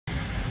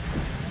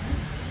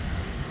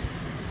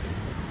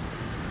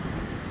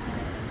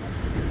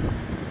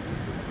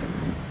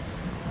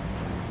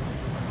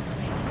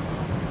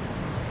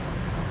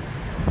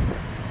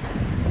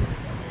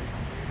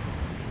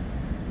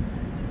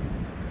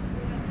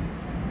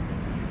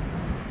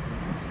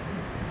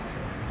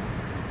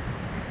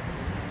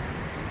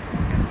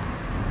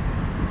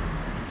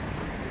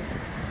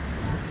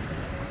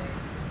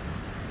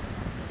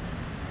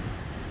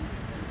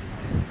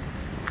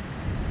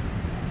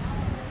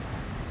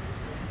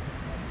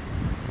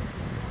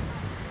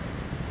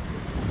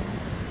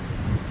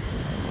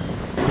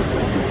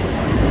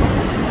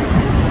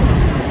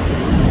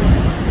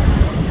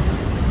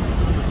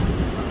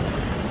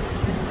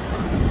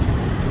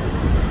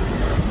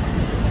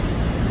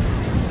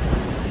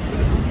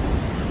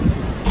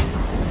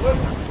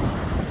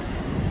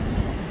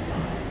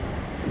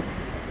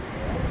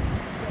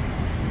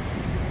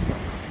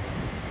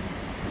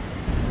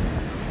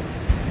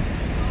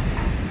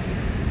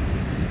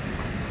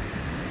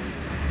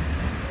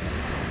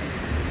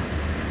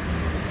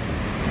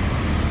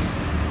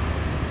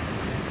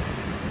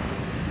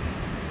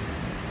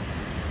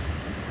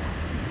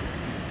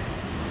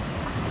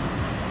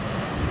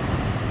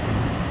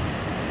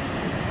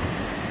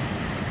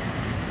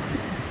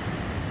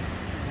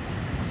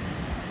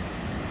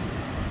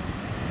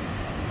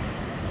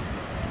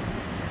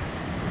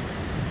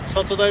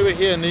So today we're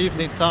here in the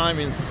evening time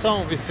in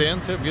São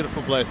Vicente, a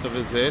beautiful place to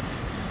visit,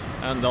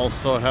 and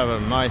also have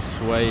a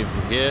nice waves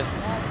here,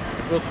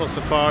 good for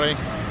safari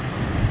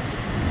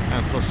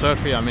and for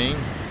surfing. I mean,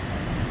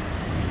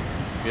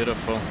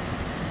 beautiful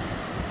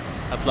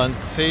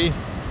Atlantic Sea.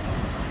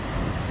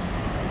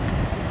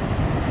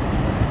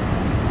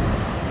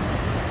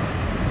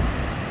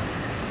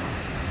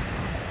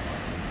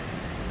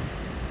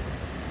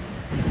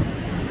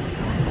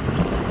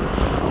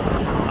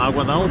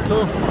 Água de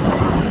alto,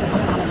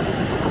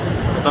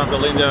 portanto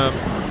ali ainda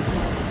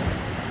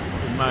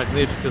o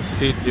magnífico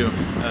sítio,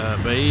 a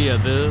Baía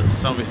de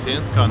São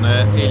Vicente, cá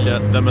na Ilha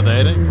da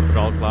Madeira, em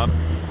Portugal, claro.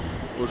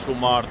 O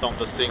mar está um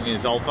pouquinho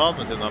exaltado,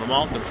 mas é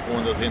normal, temos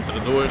ondas entre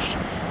 2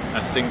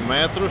 a 5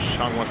 metros,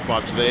 algumas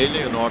partes da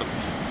ilha, e o norte,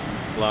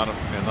 claro,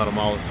 é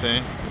normal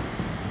assim,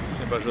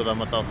 sempre ajuda a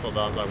matar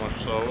saudades a algumas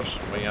pessoas,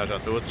 bem-aja a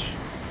todos.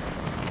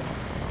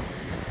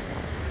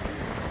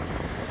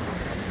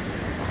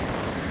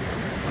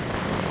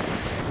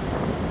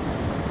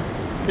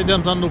 Aqui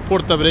dentro no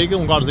Porto Abrigo,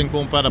 um lugarzinho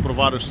bom para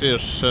provar os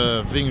seus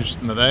vinhos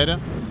de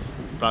Madeira,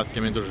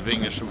 praticamente os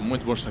vinhos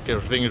muito bons, aqui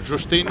os vinhos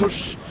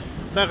justinos,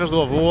 terras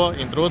do avô,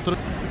 entre outros.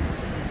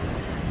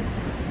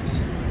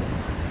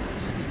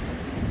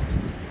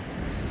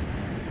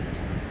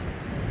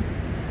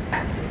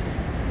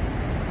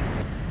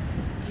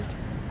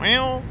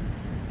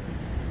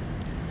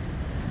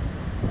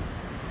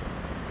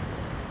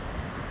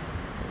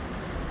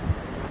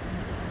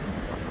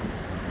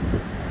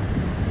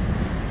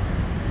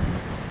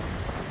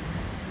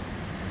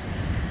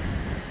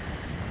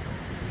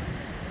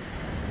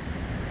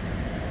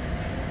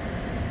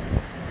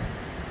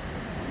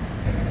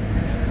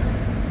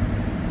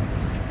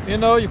 You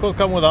know, you could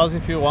come with us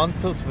if you want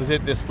to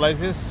visit these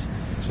places.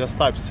 Just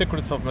type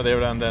Secrets of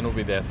Madeira and then we'll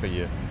be there for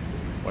you,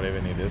 whatever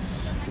you need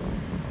is.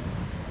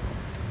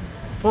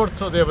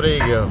 Porto de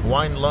Abrigo,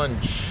 wine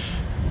lunch,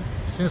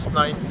 since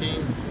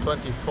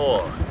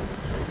 1924.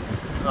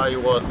 I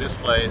was this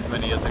place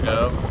many years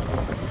ago.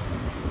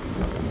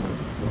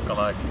 Look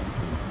alike.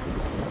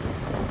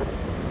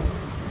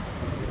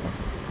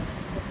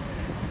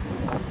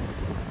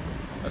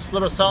 A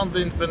celebração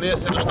da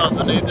independência dos Estados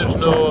Unidos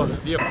no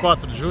dia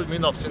 4 de julho de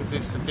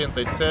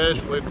 1976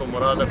 foi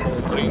comemorada com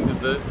um brinde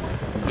de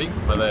vinho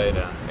de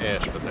Madeira. É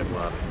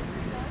espetacular.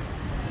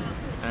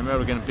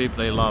 American people,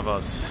 they love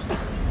us.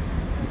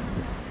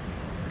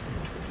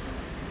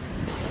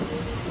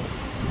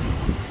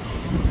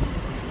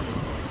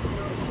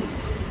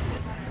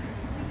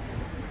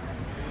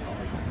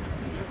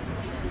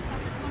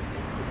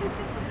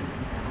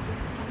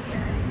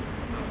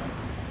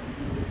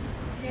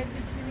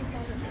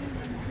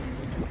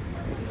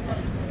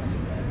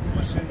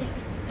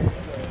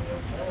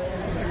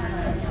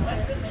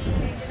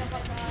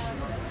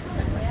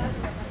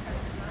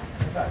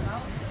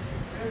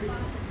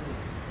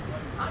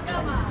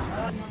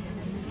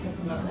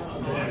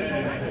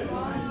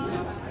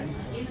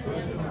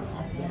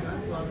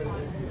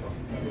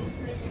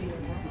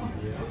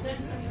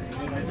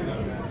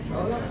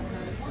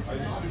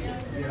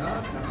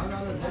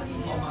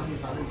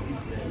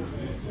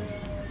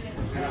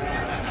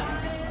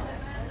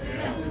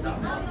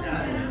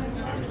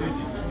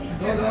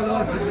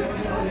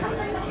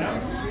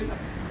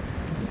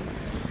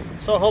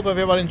 So I hope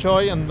everybody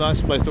enjoy and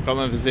nice place to come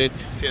and visit.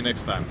 See you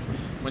next time.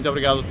 Muito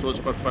obrigado a todos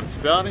por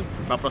participarem.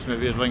 Para a próxima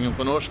vez venham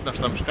connosco, nós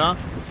estamos cá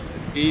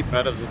e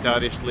para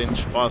visitar este lindo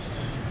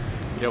espaço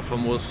que é o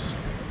famoso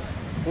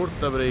Porto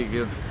de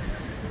Abrigo,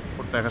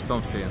 por terra de São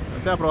Vicente.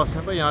 Até à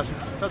próxima, bem-aja.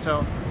 Tchau,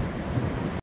 tchau.